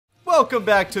Welcome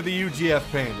back to the UGF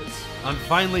Pandas. I'm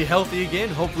finally healthy again.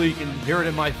 Hopefully you can hear it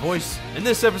in my voice. In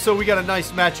this episode, we got a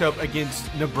nice matchup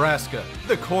against Nebraska,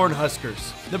 the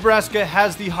Cornhuskers. Nebraska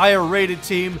has the higher rated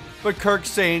team, but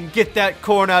Kirk's saying, get that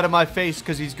corn out of my face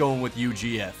because he's going with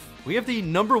UGF. We have the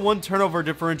 #1 turnover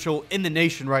differential in the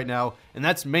nation right now, and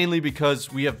that's mainly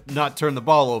because we have not turned the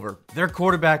ball over. Their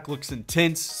quarterback looks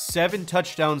intense, 7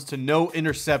 touchdowns to no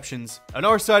interceptions. On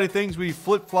our side of things, we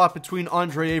flip-flop between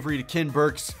Andre Avery to Ken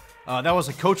Burks. That was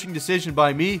a coaching decision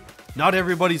by me. Not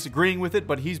everybody's agreeing with it,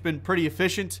 but he's been pretty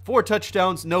efficient. 4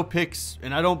 touchdowns, no picks,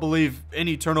 and I don't believe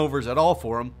any turnovers at all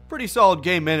for him. Pretty solid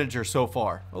game manager so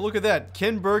far. Well, look at that.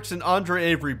 Ken Burks and Andre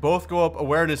Avery both go up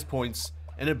awareness points,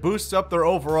 and it boosts up their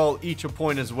overall each a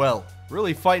point as well.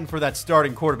 Really fighting for that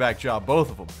starting quarterback job, both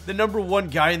of them. The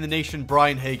 #1 guy in the nation,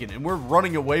 Brian Hagan, and we're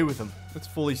running away with him. Let's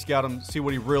fully scout him, see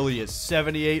what he really is.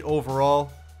 78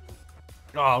 overall.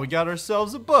 Oh, we got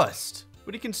ourselves a bust.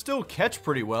 But he can still catch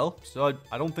pretty well, so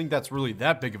I don't think that's really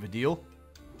that big of a deal.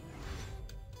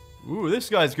 Ooh, this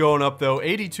guy's going up though.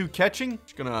 82 catching.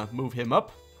 Just gonna move him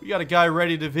up. We got a guy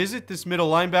ready to visit, this middle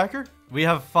linebacker. We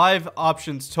have 5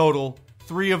 options total.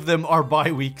 3 of them are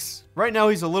bye weeks. Right now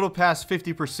he's a little past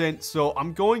 50%, so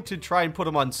I'm going to try and put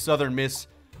him on Southern Miss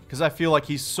because I feel like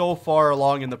he's so far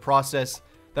along in the process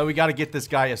that we got to get this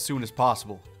guy as soon as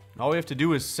possible. All we have to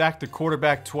do is sack the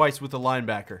quarterback twice with the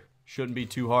linebacker. Shouldn't be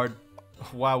too hard.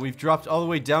 Wow, we've dropped all the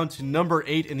way down to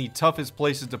 #8 in the toughest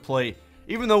places to play,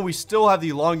 even though we still have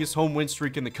the longest home win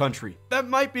streak in the country. That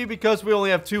might be because we only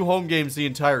have 2 home games the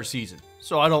entire season,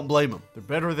 so I don't blame them. They're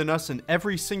better than us in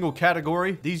every single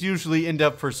category. These usually end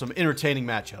up for some entertaining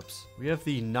matchups. We have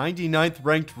the 99th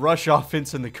ranked rush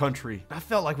offense in the country. I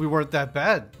felt like we weren't that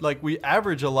bad. Like, we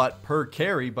average a lot per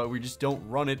carry, but we just don't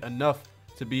run it enough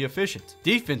to be efficient.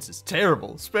 Defense is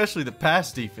terrible, especially the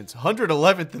pass defense.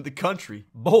 111th in the country.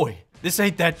 Boy, this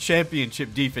ain't that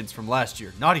championship defense from last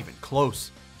year. Not even close.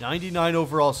 99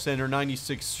 overall center,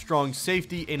 96 strong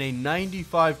safety, and a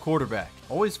 95 quarterback.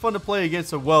 Always fun to play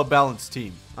against a well-balanced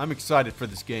team. I'm excited for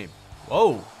this game.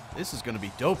 Whoa, this is going to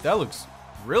be dope. That looks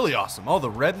really awesome. All the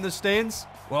red in the stands.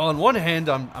 Well, on one hand,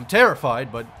 I'm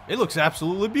terrified, but it looks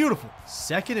absolutely beautiful.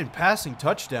 2nd in passing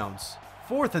touchdowns.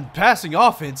 4th in passing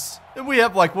offense. And we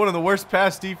have like one of the worst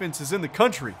pass defenses in the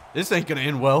country. This ain't going to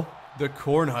end well. The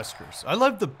Cornhuskers. I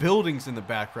love the buildings in the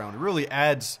background. It really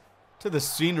adds to the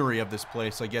scenery of this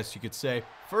place, I guess you could say.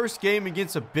 First game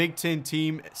against a Big Ten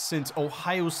team since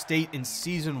Ohio State in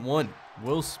Season 1.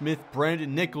 Will Smith,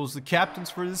 Brandon Nichols, the captains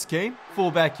for this game.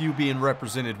 Fullback U being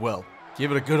represented well.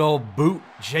 Give it a good old boot,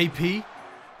 JP.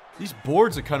 These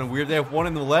boards are kind of weird. They have one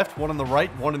in the left, one on the right,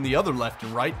 one in the other left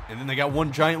and right, and then they got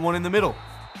one giant one in the middle.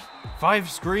 5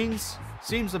 screens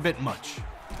seems a bit much.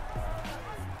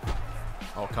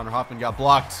 Oh, Connor Hoffman got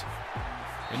blocked.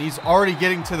 And he's already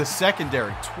getting to the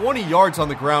secondary. 20 yards on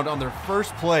the ground on their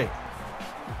first play.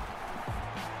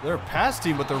 They're a pass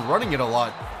team, but they're running it a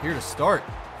lot here to start.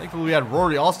 Thankfully, we had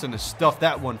Rory Alston to stuff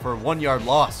that one for a 1-yard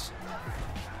loss.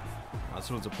 This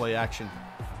one's a play action.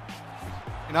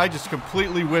 And I just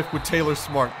completely whiffed with Taylor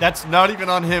Smart. That's not even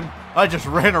on him. I just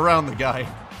ran around the guy.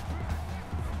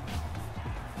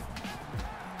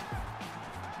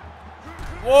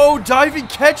 Whoa, diving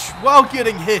catch while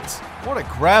getting hit. What a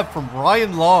grab from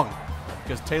Ryan Long.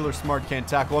 Because Taylor Smart can't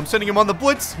tackle. I'm sending him on the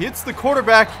blitz. Hits the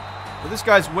quarterback. But this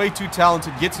guy's way too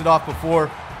talented. Gets it off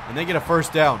before. And they get a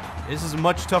first down. This is a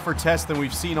much tougher test than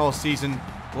we've seen all season.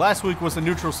 Last week was a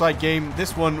neutral site game.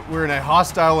 This one, we're in a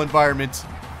hostile environment.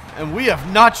 And we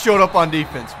have not showed up on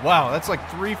defense. Wow, that's like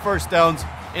 3 first downs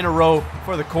in a row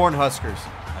for the Cornhuskers.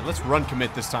 Right, let's run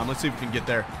commit this time. Let's see if we can get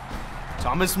there.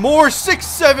 Thomas Moore,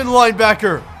 6'7"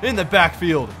 linebacker in the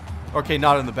backfield. Okay,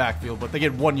 not in the backfield, but they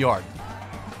get 1 yard.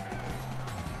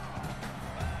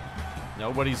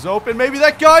 Nobody's open. Maybe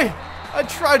that guy? I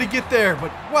tried to get there,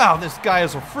 but wow, this guy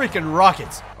is a freaking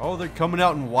rocket. Oh, they're coming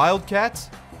out in Wildcats?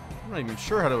 I'm not even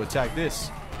sure how to attack this.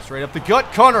 Straight up the gut,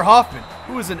 Connor Hoffman,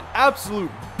 who is an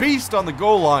absolute beast on the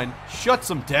goal line, shuts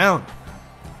them down.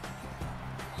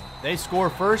 They score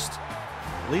first.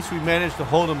 At least we managed to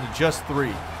hold them to just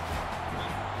 3.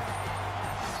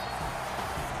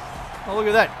 Oh, look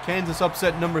at that. Kansas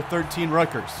upset #13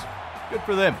 Rutgers. Good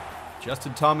for them.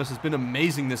 Justin Thomas has been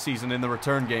amazing this season in the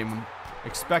return game.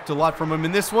 Expect a lot from him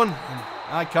in this one, and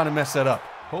I kind of messed that up.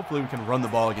 Hopefully we can run the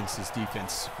ball against this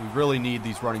defense. We really need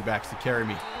these running backs to carry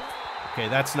me. Okay,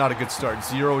 that's not a good start.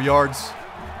 0 yards.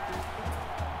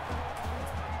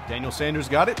 Daniel Sanders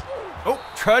got it. Oh,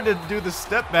 tried to do the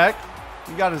step back.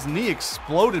 He got his knee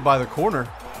exploded by the corner.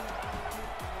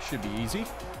 Should be easy.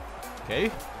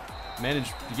 Okay.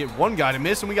 Managed to get one guy to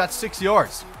miss, and we got 6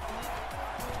 yards.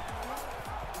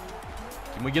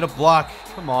 And we get a block.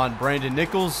 Come on, Brandon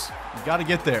Nichols. You got to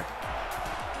get there.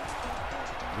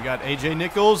 We got AJ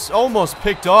Nichols almost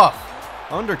picked off.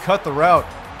 Undercut the route.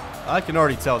 I can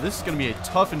already tell this is going to be a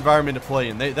tough environment to play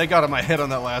in. They got on my head on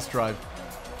that last drive.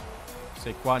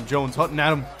 Saquon Jones hunting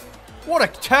at him. What a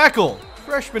tackle.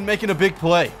 Freshman making a big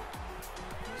play.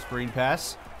 Screen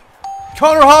pass.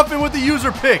 Connor Hoffman with the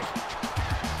user pick.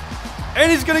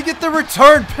 And he's going to get the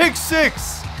return. Pick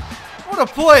 6. What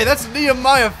a play. That's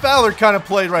Nehemiah Fowler kind of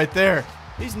play right there.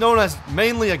 He's known as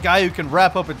mainly a guy who can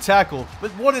wrap up and tackle,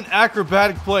 but what an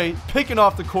acrobatic play, picking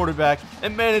off the quarterback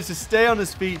and managed to stay on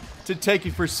his feet to take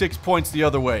it for 6 points the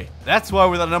other way. That's why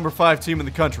we're the number 5 team in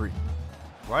the country.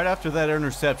 Right after that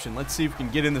interception, let's see if we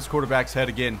can get in this quarterback's head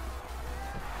again.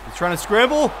 He's trying to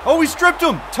scramble. Oh, he stripped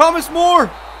him. Thomas Moore.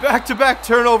 Back-to-back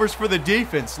turnovers for the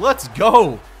defense. Let's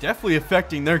go. Definitely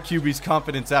affecting their QB's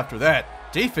confidence after that.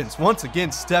 Defense once again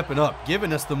stepping up,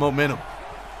 giving us the momentum.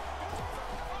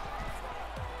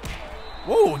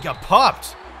 Whoa, it got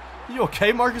popped. You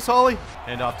okay, Marcus Hawley?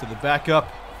 Hand off to the backup.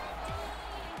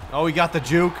 Oh, he got the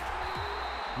juke.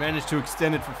 Managed to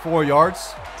extend it for 4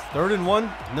 yards. 3rd and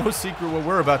 1. No secret what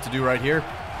we're about to do right here.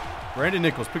 Brandon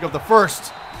Nichols pick up the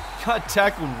first. Got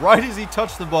tackled right as he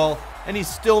touched the ball, and he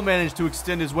still managed to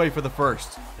extend his way for the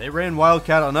first. They ran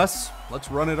Wildcat on us. Let's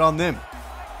run it on them.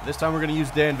 This time we're going to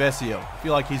use Dan Vesio. I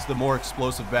feel like he's the more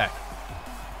explosive back.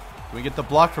 Can we get the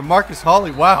block from Marcus Hawley?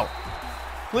 Wow.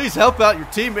 Please help out your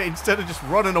teammate instead of just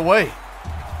running away.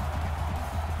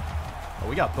 Oh,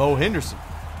 we got Bo Henderson.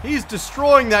 He's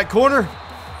destroying that corner.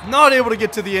 Not able to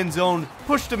get to the end zone.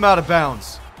 Pushed him out of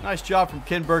bounds. Nice job from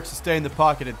Ken Burks to stay in the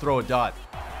pocket and throw a dot.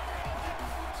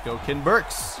 Let's go, Ken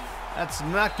Burks. That's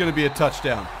not going to be a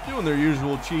touchdown. Doing their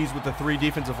usual cheese with the 3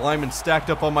 defensive linemen stacked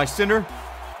up on my center.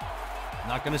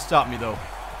 Not going to stop me, though.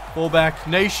 Fullback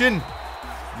nation.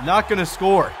 Not going to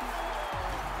score.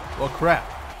 Well, crap.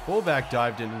 Fullback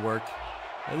dive didn't work.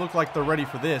 They look like they're ready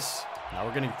for this. Now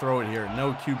we're going to throw it here.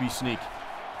 No QB sneak.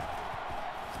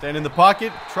 Stand in the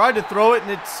pocket. Tried to throw it,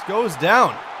 and it goes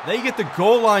down. They get the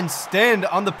goal line stand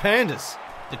on the Pandas.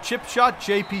 The chip shot,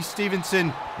 J.P.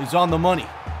 Stevenson is on the money.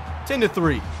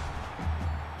 10-3.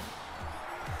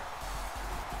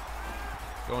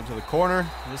 Going to the corner.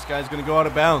 This guy's going to go out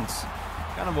of bounds.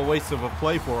 Kind of a waste of a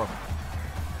play for him.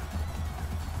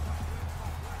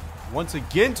 Once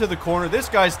again to the corner. This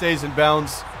guy stays in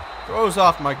bounds. Throws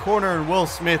off my corner, and Will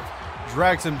Smith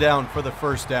drags him down for the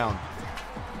first down.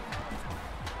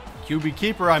 QB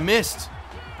keeper I missed.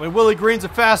 When Willie Green's a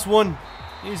fast one,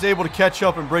 he's able to catch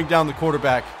up and bring down the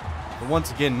quarterback. But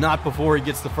once again, not before he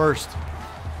gets the first.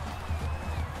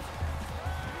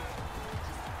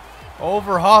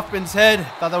 Over Hoffman's head.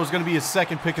 Thought that was going to be his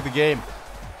second pick of the game.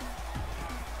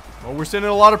 Well, we're sending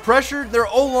a lot of pressure. Their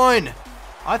O-line.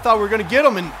 I thought we were going to get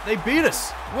him, and they beat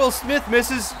us. Will Smith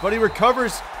misses, but he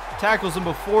recovers. Tackles him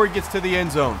before he gets to the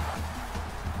end zone.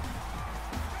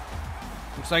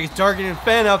 Looks like he's targeting a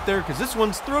fan out there because this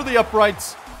one's through the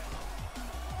uprights.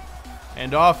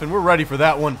 And off, and we're ready for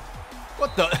that one.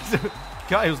 What the? The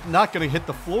guy was not going to hit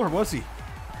the floor, was he?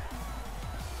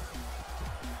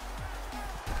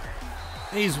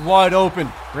 He's wide open.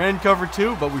 Ran cover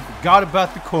 2, but we forgot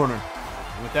about the corner.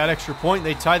 And with that extra point,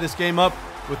 they tie this game up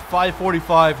with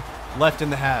 5:45 left in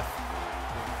the half.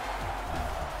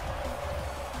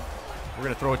 We're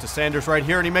going to throw it to Sanders right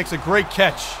here, and he makes a great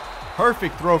catch.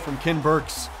 Perfect throw from Ken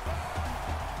Burks.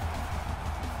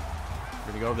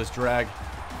 We're going to go this drag.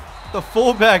 The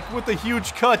fullback with the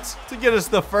huge cut to get us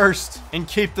the first and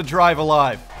keep the drive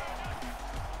alive.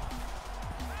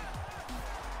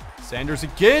 Sanders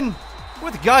again.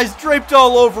 With guys draped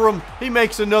all over him, he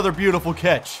makes another beautiful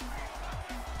catch.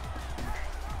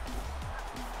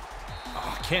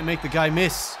 Oh, can't make the guy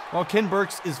miss. While Ken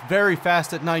Burks is very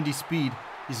fast at 90 speed,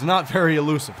 he's not very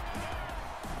elusive.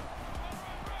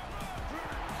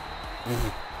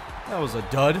 That was a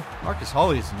dud. Marcus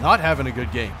Hawley is not having a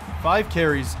good game. 5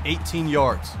 carries, 18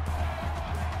 yards.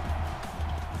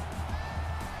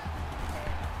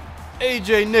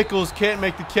 AJ Nichols can't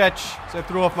make the catch, so I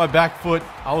threw off my back foot.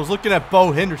 I was looking at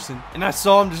Bo Henderson, and I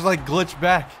saw him just like glitch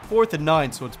back. 4th and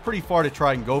 9, so it's pretty far to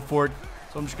try and go for it,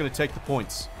 so I'm just going to take the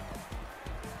points.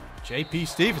 J.P.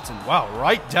 Stevenson, wow,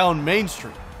 right down Main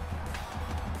Street.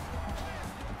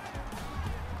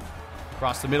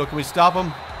 Across the middle, can we stop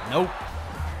him? Nope.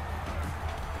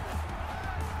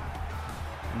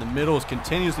 And the middle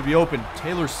continues to be open.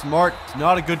 Taylor Smart is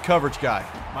not a good coverage guy.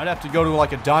 Might have to go to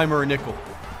like a dime or a nickel.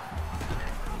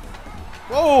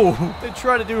 Whoa! They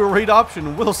try to do a read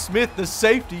option. Will Smith, the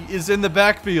safety, is in the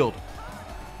backfield.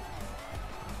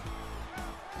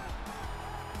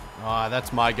 Ah,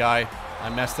 that's my guy. I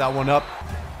messed that one up.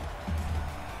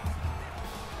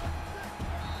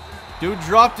 Dude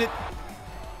dropped it.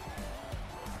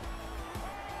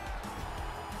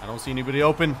 I don't see anybody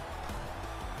open.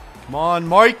 Come on,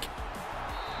 Mike.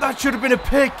 That should have been a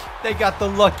pick. They got the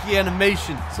lucky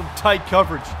animation. Some tight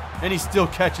coverage. And he still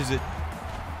catches it.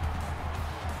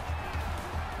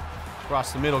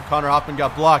 Across the middle, Connor Hoffman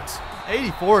got blocked.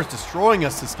 84 is destroying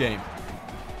us this game.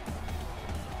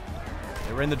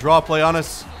 They ran the draw play on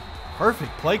us.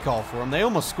 Perfect play call for them. They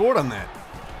almost scored on that.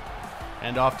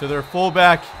 And off to their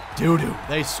fullback. Doo-doo.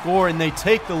 They score and they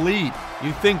take the lead.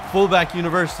 You'd think Fullback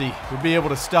University would be able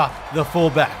to stop the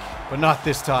fullback, but not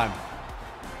this time.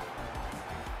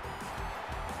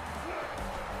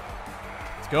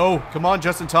 Let's go. Come on,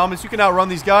 Justin Thomas. You can outrun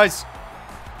these guys.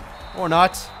 Or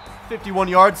not. 51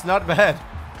 yards, not bad.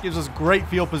 Gives us great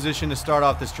field position to start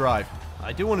off this drive.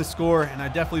 I do want to score, and I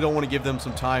definitely don't want to give them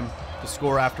some time to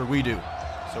score after we do.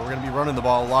 So we're going to be running the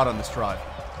ball a lot on this drive.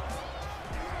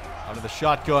 Out of the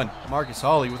shotgun, Marcus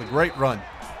Hawley with a great run.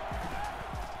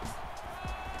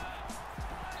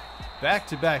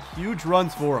 Back-to-back huge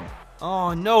runs for him.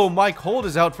 Oh no, Mike Holt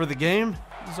is out for the game.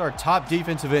 This is our top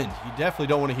defensive end. You definitely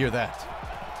don't want to hear that.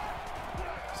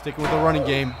 Sticking with the running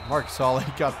game, Marcus Hawley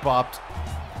got bopped.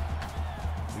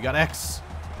 We got X.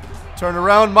 Turn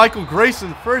around, Michael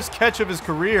Grayson, first catch of his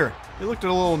career. He looked a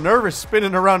little nervous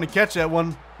spinning around to catch that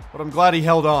one, but I'm glad he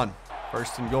held on.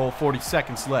 First and goal, 40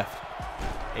 seconds left.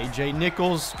 AJ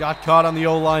Nichols got caught on the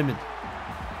O-lineman.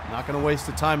 Not going to waste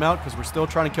a timeout because we're still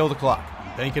trying to kill the clock.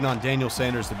 Banking on Daniel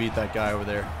Sanders to beat that guy over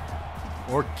there.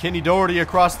 Or Kenny Doherty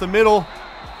across the middle.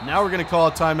 Now we're going to call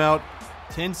a timeout.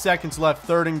 10 seconds left,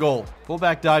 third and goal.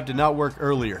 Fullback dive did not work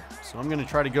earlier, so I'm going to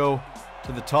try to go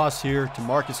to the toss here to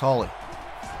Marcus Hawley.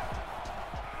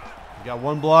 We got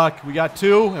one block, we got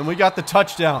two, and we got the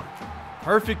touchdown.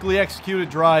 Perfectly executed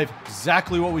drive,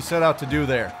 exactly what we set out to do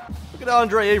there. Look at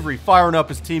Andre Avery firing up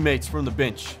his teammates from the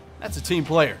bench. That's a team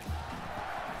player.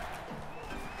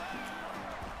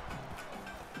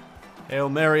 Hail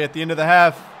Mary at the end of the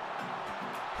half.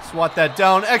 Swat that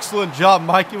down. Excellent job,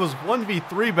 Mike. It was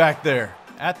 1v3 back there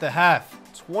at the half.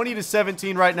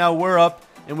 20-17 right now. We're up,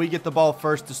 and we get the ball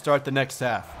first to start the next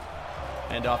half.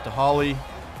 Hand off to Hawley.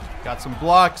 Got some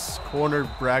blocks. Corner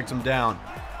drags him down.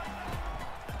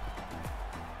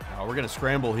 Oh, we're going to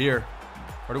scramble here.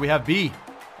 Or do we have B?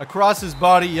 Across his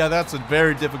body. Yeah, that's a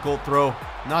very difficult throw.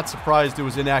 Not surprised it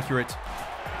was inaccurate.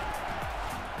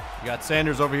 We got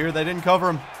Sanders over here. They didn't cover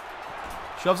him.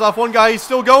 Shoves off one guy. He's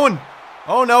still going.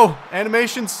 Oh, no.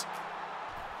 Animations.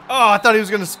 Oh, I thought he was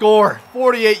going to score.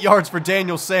 48 yards for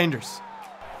Daniel Sanders.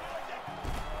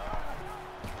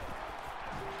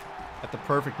 At the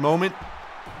perfect moment.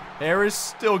 Harris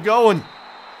still going.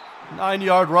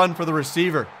 9-yard run for the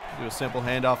receiver. Do a simple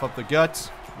handoff up the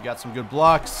guts. We got some good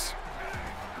blocks.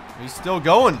 He's still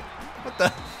going. What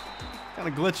the? Kind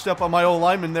of glitched up on my old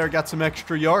lineman there. Got some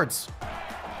extra yards.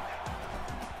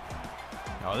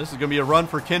 Oh, this is going to be a run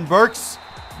for Ken Burks.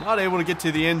 Not able to get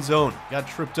to the end zone. Got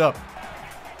tripped up.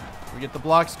 We get the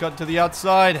blocks cut to the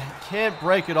outside. Can't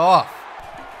break it off.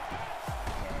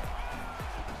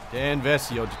 Dan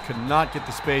Vesio could not get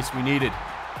the space we needed.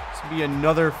 This will be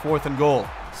another 4th and goal.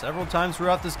 Several times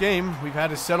throughout this game, we've had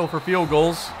to settle for field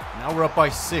goals. Now we're up by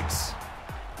 6.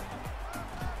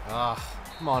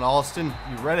 Come on, Alston.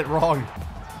 You read it wrong.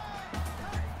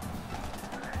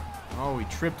 Oh, he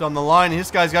tripped on the line.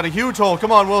 This guy's got a huge hole.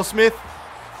 Come on, Will Smith.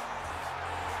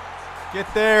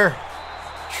 Get there.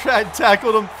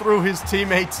 Tackled him through his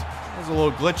teammates. That was a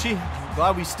little glitchy. I'm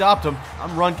glad we stopped him.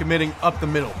 I'm run committing up the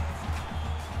middle.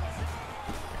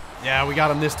 Yeah, we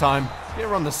got him this time. Can't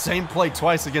run the same play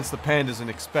twice against the Pandas and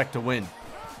expect to win.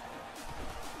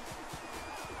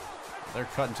 They're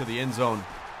cutting to the end zone.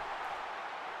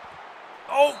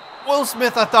 Oh, Will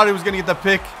Smith, I thought he was going to get the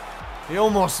pick. He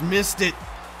almost missed it.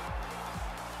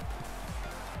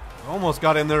 Almost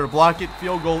got in there to block it.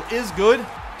 Field goal is good.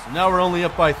 So now we're only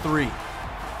up by 3.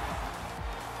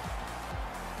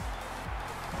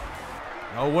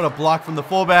 Oh, what a block from the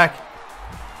fullback.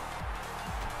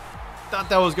 Thought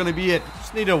that was going to be it.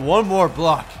 Just needed one more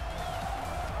block.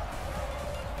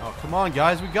 Oh, come on,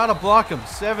 guys. We got to block him.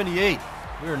 78.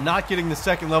 We are not getting the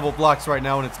second level blocks right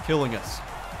now, and it's killing us.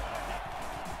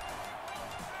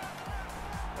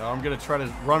 Now I'm going to try to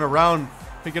run around,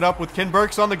 pick it up with Ken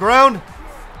Burks on the ground.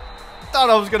 Thought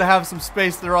I was going to have some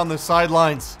space there on the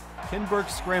sidelines. Ken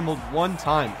Burks scrambled one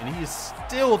time, and he is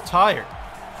still tired.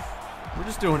 We're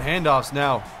just doing handoffs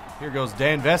now. Here goes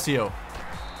Dan Vesio.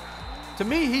 To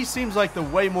me, he seems like the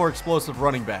way more explosive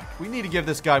running back. We need to give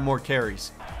this guy more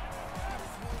carries.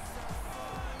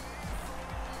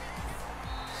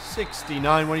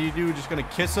 69, what do you do? Just going to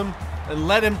kiss him and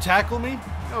let him tackle me?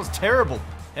 That was terrible.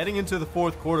 Heading into the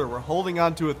fourth quarter, we're holding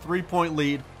on to a 3-point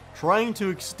lead, trying to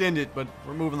extend it, but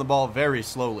we're moving the ball very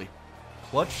slowly.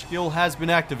 Clutch skill has been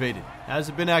activated. Has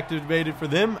it been activated for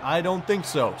them? I don't think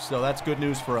so. So that's good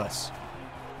news for us.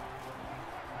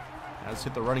 Let's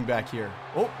hit the running back here.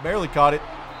 Oh, barely caught it.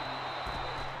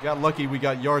 Got lucky we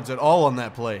got yards at all on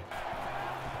that play.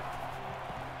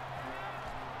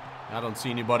 I don't see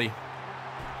anybody.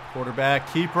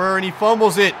 Quarterback, keeper, and he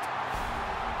fumbles it.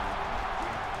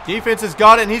 Defense has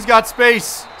got it, and he's got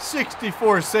space.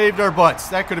 64 saved our butts.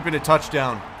 That could have been a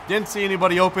touchdown. Didn't see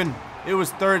anybody open. It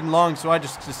was 3rd and long, so I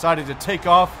just decided to take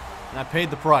off, and I paid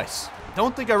the price.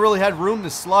 Don't think I really had room to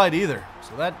slide either,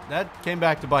 so that came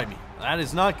back to bite me. That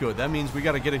is not good. That means we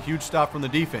got to get a huge stop from the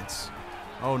defense.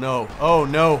 Oh, no. Oh,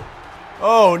 no.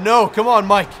 Oh, no. Come on,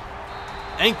 Mike.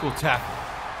 Ankle tackle.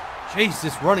 Jeez,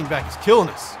 this running back is killing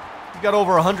us. He got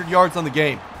over 100 yards on the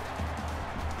game.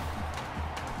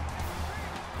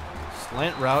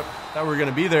 Slant route. Thought we were going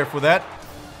to be there for that.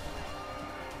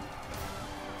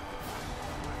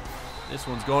 This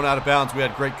one's going out of bounds. We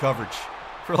had great coverage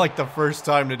for like the first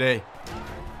time today.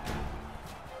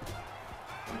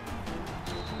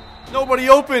 Nobody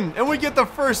open, and we get the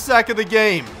first sack of the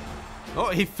game. Oh,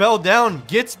 he fell down,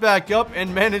 gets back up,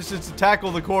 and manages to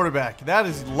tackle the quarterback. That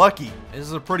is lucky. This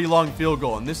is a pretty long field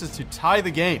goal, and this is to tie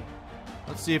the game.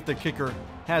 Let's see if the kicker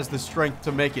has the strength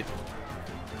to make it.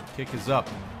 Kick is up.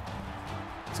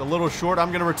 It's a little short. I'm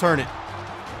going to return it.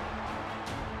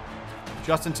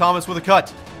 Justin Thomas with a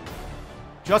cut.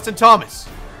 Justin Thomas.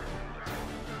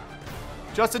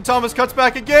 Justin Thomas cuts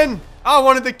back again. I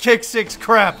wanted the kick six.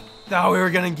 Crap. Thought we were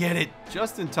going to get it.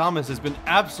 Justin Thomas has been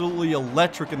absolutely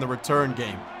electric in the return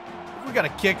game. If we got a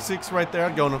kick six right there, I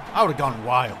would have gone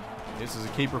wild. This is a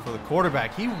keeper for the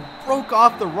quarterback. He broke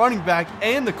off the running back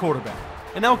and the quarterback.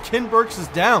 And now Ken Burks is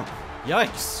down.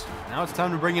 Yikes. Now it's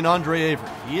time to bring in Andre Avery.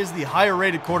 He is the higher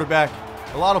rated quarterback.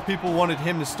 A lot of people wanted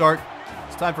him to start.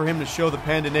 It's time for him to show the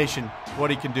Panda Nation what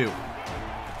he can do.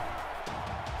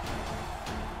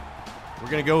 We're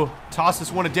going to go toss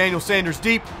this one to Daniel Sanders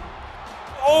deep.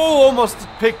 Oh, almost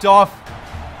picked off.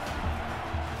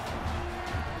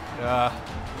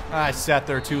 I sat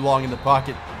there too long in the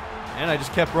pocket, and I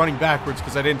just kept running backwards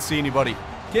because I didn't see anybody.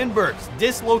 Ken Burks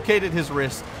dislocated his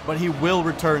wrist, but he will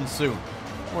return soon.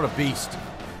 What a beast.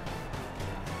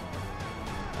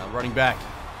 Now running back.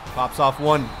 Pops off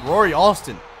one. Rory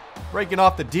Alston breaking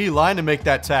off the D-line to make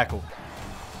that tackle.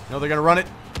 No, they're going to run it.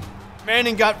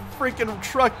 Manning got freaking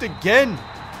trucked again.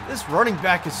 This running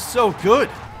back is so good.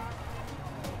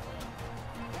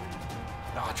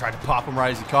 Oh, I tried to pop him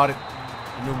right as he caught it.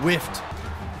 And the whiffed.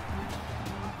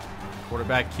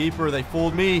 Quarterback keeper, they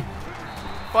fooled me.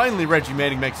 Finally, Reggie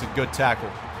Manning makes a good tackle.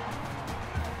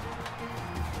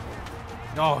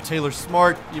 Oh, Taylor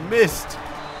Smart, you missed.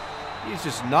 He's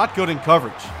just not good in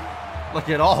coverage. Look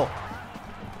at all.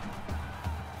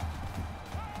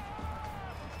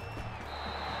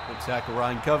 Good tackle,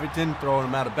 Ryan Covington, throwing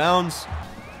him out of bounds.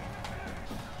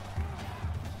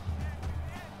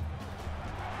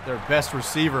 Their best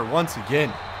receiver once again.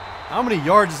 How many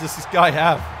yards does this guy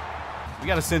have? We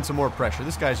got to send some more pressure.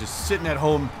 This guy's just sitting at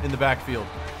home in the backfield.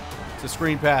 It's a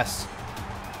screen pass.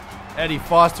 Eddie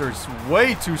Foster is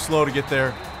way too slow to get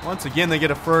there. Once again, they get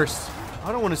a first.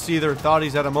 I don't want to see their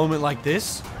thoughties at a moment like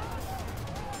this.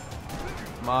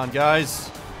 Come on, guys.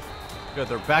 Got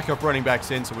their backup running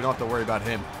backs in, so we don't have to worry about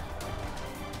him.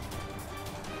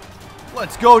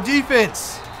 Let's go,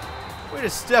 defense. Way to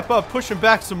step up, push him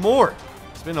back some more.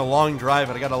 It's been a long drive,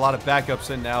 and I got a lot of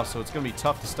backups in now, so it's going to be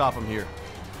tough to stop him here.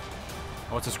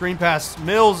 Oh, it's a screen pass.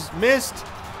 Mills missed.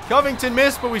 Covington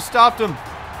missed, but we stopped him.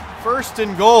 1st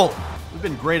and goal. We've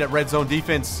been great at red zone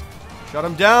defense. Shut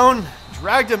him down.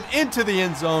 Dragged him into the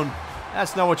end zone.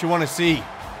 That's not what you want to see.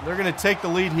 They're going to take the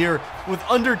lead here with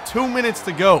under 2 minutes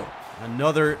to go.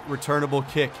 Another returnable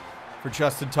kick for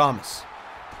Justin Thomas.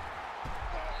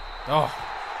 Oh,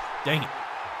 dang it.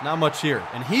 Not much here.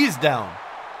 And he's down.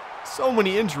 So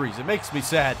many injuries. It makes me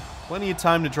sad. Plenty of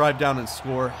time to drive down and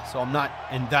score, so I'm not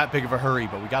in that big of a hurry,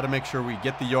 but we got to make sure we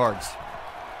get the yards.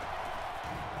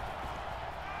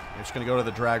 We're just going to go to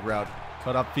the drag route.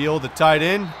 Cut up field, the tight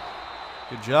end.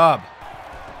 Good job.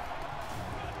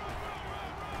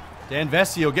 Dan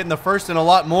Vesio getting the first and a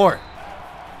lot more.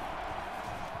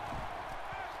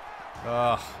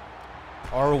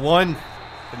 R1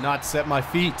 could not set my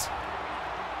feet.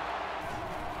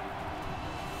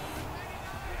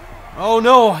 Oh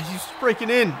no, he's breaking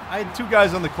in. I had 2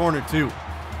 guys on the corner too.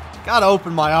 Gotta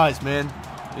open my eyes, man.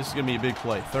 This is gonna be a big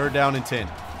play. 3rd down and 10.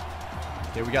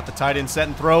 Okay, we got the tight end set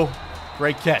and throw.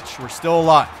 Great catch. We're still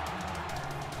alive.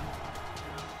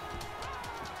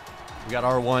 We got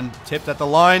R1 tipped at the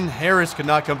line. Harris could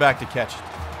not come back to catch it.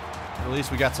 At least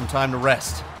we got some time to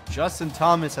rest. Justin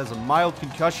Thomas has a mild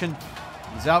concussion.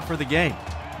 He's out for the game.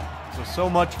 So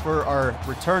much for our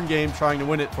return game trying to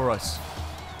win it for us.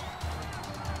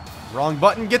 Wrong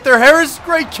button. Get there, Harris.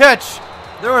 Great catch.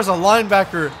 There was a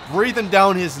linebacker breathing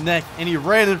down his neck, and he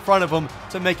ran in front of him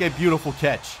to make a beautiful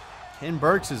catch. Ken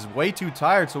Burks is way too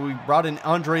tired, so we brought in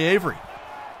Andre Avery.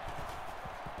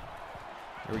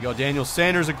 Here we go. Daniel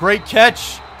Sanders, a great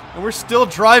catch. And we're still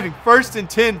driving. 1st and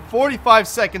 10, 45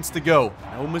 seconds to go.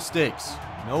 No mistakes.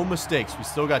 No mistakes. We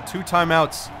still got 2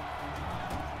 timeouts.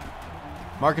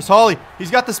 Marcus Hawley,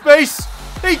 he's got the space.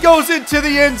 He goes into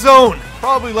the end zone.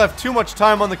 Probably left too much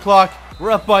time on the clock.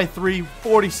 We're up by 3,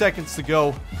 40 seconds to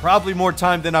go. Probably more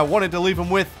time than I wanted to leave him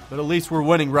with, but at least we're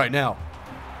winning right now.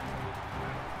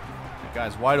 That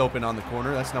guy's wide open on the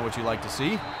corner. That's not what you like to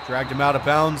see. Dragged him out of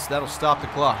bounds. That'll stop the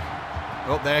clock.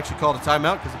 Oh, they actually called a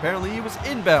timeout because apparently he was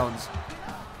inbounds.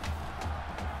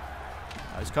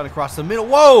 He's cut across the middle.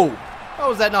 Whoa! How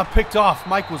was that not picked off?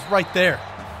 Mike was right there.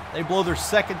 They blow their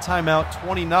second timeout,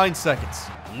 29 seconds.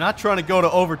 I'm not trying to go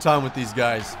to overtime with these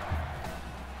guys.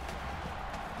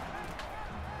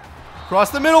 Across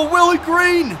the middle, Willie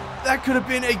Green! That could have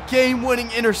been a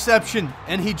game-winning interception,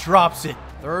 and he drops it.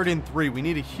 3rd and 3. We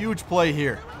need a huge play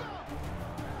here.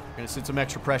 We're going to send some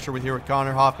extra pressure with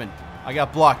Connor Hoffman. I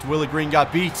got blocked. Willie Green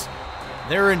got beat.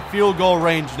 They're in field goal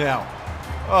range now.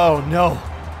 Oh, no.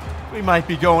 We might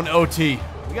be going OT.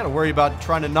 We got to worry about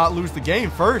trying to not lose the game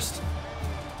first.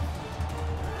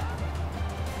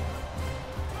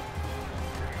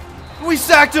 We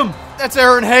sacked him. That's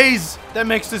Aaron Hayes. That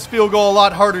makes this field goal a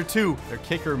lot harder, too. Their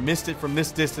kicker missed it from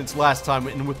this distance last time,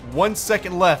 and with 1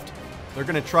 second left, they're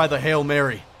going to try the Hail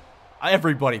Mary.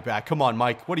 Everybody back. Come on,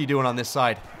 Mike. What are you doing on this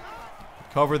side?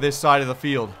 Cover this side of the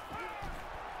field.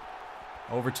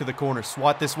 Over to the corner.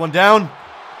 Swat this one down.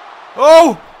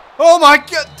 Oh! Oh my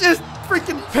God! Just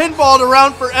freaking pinballed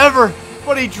around forever,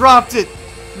 but he dropped it.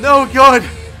 No good.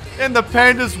 And the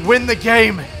Pandas win the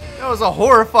game. That was a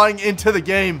horrifying end to the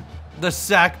game. The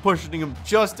sack pushing him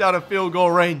just out of field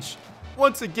goal range.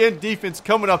 Once again, defense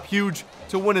coming up huge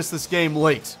to win us this game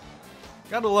late.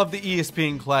 Gotta love the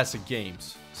ESPN Classic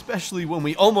games, especially when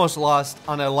we almost lost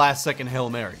on a last-second Hail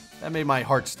Mary. That made my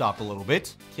heart stop a little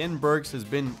bit. Ken Burks has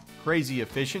been crazy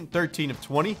efficient, 13 of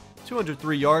 20,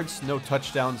 203 yards, no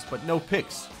touchdowns, but no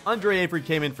picks. Andre Avery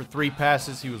came in for 3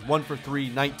 passes. He was 1 for 3,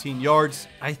 19 yards.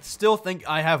 I still think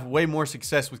I have way more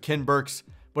success with Ken Burks,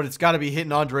 but it's got to be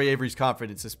hitting Andre Avery's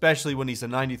confidence, especially when he's a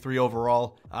 93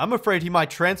 overall. I'm afraid he might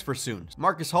transfer soon.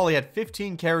 Marcus Hawley had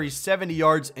 15 carries, 70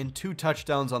 yards, and 2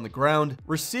 touchdowns on the ground.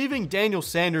 Receiving, Daniel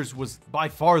Sanders was by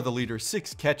far the leader,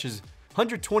 6 catches,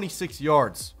 126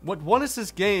 yards. What won us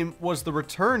this game was the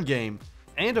return game,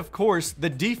 and of course, the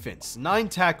defense. 9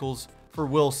 tackles for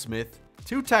Will Smith,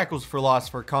 2 tackles for loss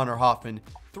for Connor Hoffman,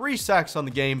 3 sacks on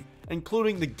the game,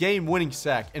 including the game-winning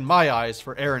sack, in my eyes,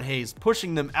 for Aaron Hayes,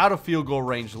 pushing them out of field goal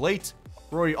range late.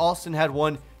 Rory Alston had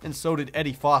 1, and so did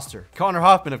Eddie Foster. Connor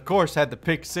Hoffman, of course, had the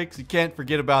pick 6. You can't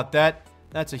forget about that.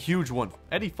 That's a huge one.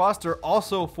 Eddie Foster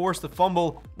also forced a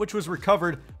fumble, which was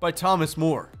recovered by Thomas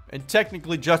Moore. And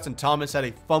technically, Justin Thomas had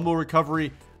a fumble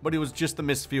recovery, but it was just a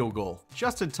missed field goal.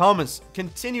 Justin Thomas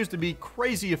continues to be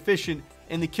crazy efficient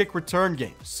in the kick return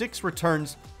game. 6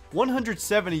 returns,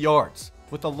 170 yards,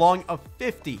 with a long of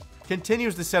 50.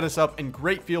 Continues to set us up in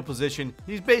great field position.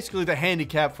 He's basically the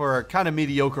handicap for our kind of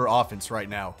mediocre offense right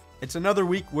now. It's another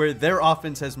week where their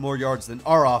offense has more yards than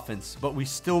our offense, but we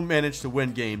still manage to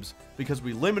win games because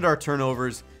we limit our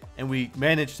turnovers and we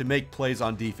manage to make plays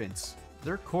on defense.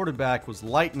 Their quarterback was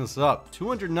lighting us up.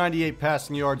 298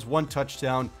 passing yards, 1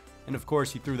 touchdown, and of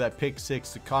course he threw that pick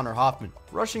 6 to Connor Hoffman.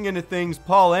 Rushing into things,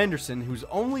 Paul Anderson, who's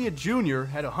only a junior,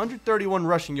 had 131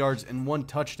 rushing yards and 1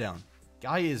 touchdown.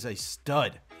 Guy is a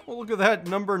stud. Well, look at that,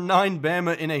 number 9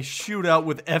 Bama in a shootout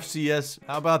with FCS.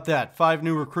 How about that? 5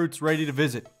 new recruits ready to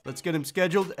visit. Let's get him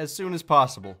scheduled as soon as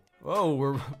possible. Oh,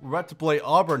 we're about to play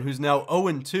Auburn, who's now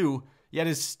 0-2, yet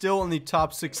is still in the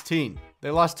top 16. They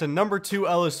lost to number 2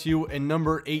 LSU and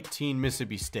number 18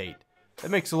 Mississippi State. That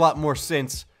makes a lot more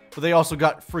sense, but they also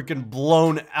got freaking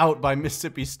blown out by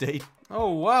Mississippi State.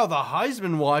 Oh wow, the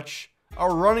Heisman watch.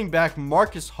 Our running back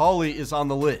Marcus Hawley is on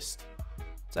the list.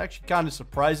 It's actually kind of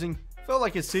surprising. Felt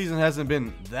like his season hasn't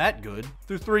been that good.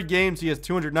 Through 3 games, he has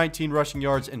 219 rushing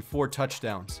yards and 4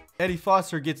 touchdowns. Eddie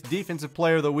Foster gets Defensive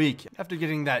Player of the Week after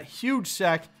getting that huge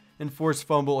sack and forced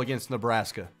fumble against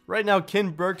Nebraska. Right now,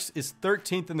 Ken Burks is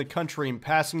 13th in the country in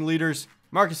passing leaders.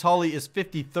 Marcus Hawley is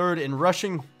 53rd in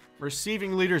rushing.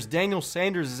 Receiving leaders, Daniel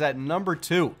Sanders is at number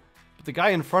 2. But the guy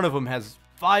in front of him has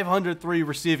 503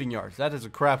 receiving yards. That is a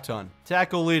crap ton.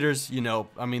 Tackle leaders, the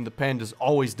Pandas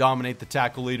always dominate the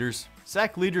tackle leaders.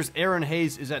 Sack leaders, Aaron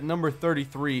Hayes is at number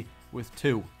 33 with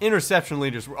 2. Interception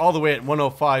leaders, we're all the way at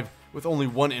 105 with only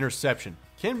 1 interception.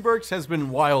 Ken Burks has been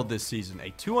wild this season.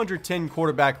 A 210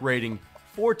 quarterback rating,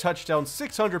 4 touchdowns,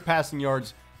 600 passing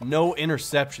yards, no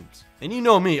interceptions. And you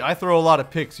know me, I throw a lot of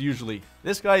picks usually.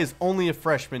 This guy is only a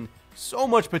freshman. So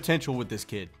much potential with this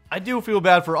kid. I do feel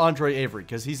bad for Andre Avery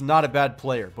because he's not a bad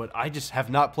player, but I just have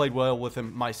not played well with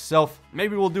him myself.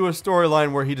 Maybe we'll do a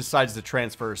storyline where he decides to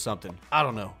transfer or something. I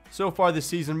don't know. So far this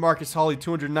season, Marcus Hawley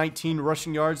 219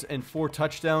 rushing yards and 4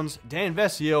 touchdowns. Dan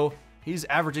Vesio, he's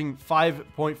averaging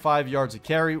 5.5 yards a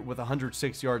carry with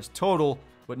 106 yards total,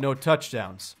 but no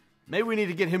touchdowns. Maybe we need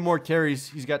to get him more carries.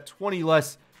 He's got 20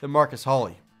 less than Marcus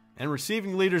Hawley. And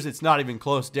receiving leaders, it's not even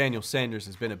close. Daniel Sanders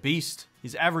has been a beast.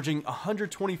 He's averaging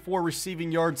 124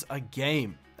 receiving yards a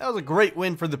game. That was a great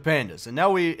win for the Pandas. And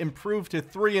now we improved to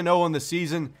 3-0 in the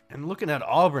season. And looking at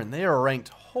Auburn, they are ranked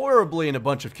horribly in a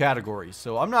bunch of categories.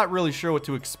 So I'm not really sure what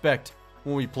to expect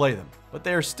when we play them. But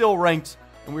they are still ranked,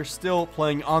 and we're still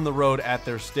playing on the road at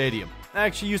their stadium. I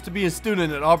actually used to be a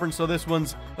student at Auburn, so this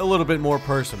one's a little bit more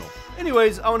personal.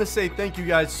 Anyways, I want to say thank you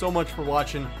guys so much for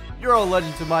watching. You're all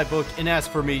legends in my book, and as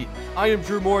for me, I am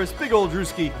Drew Morris, big old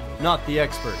Drewski, not the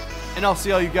expert. And I'll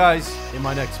see all you guys in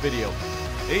my next video.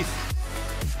 Peace.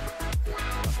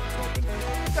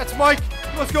 That's Mike.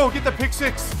 Let's go get the pick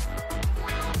 6.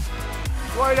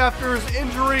 Right after his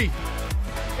injury.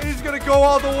 And he's going to go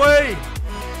all the way.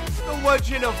 The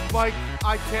legend of Mike.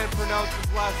 I can't pronounce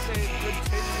his last name.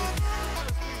 Continue.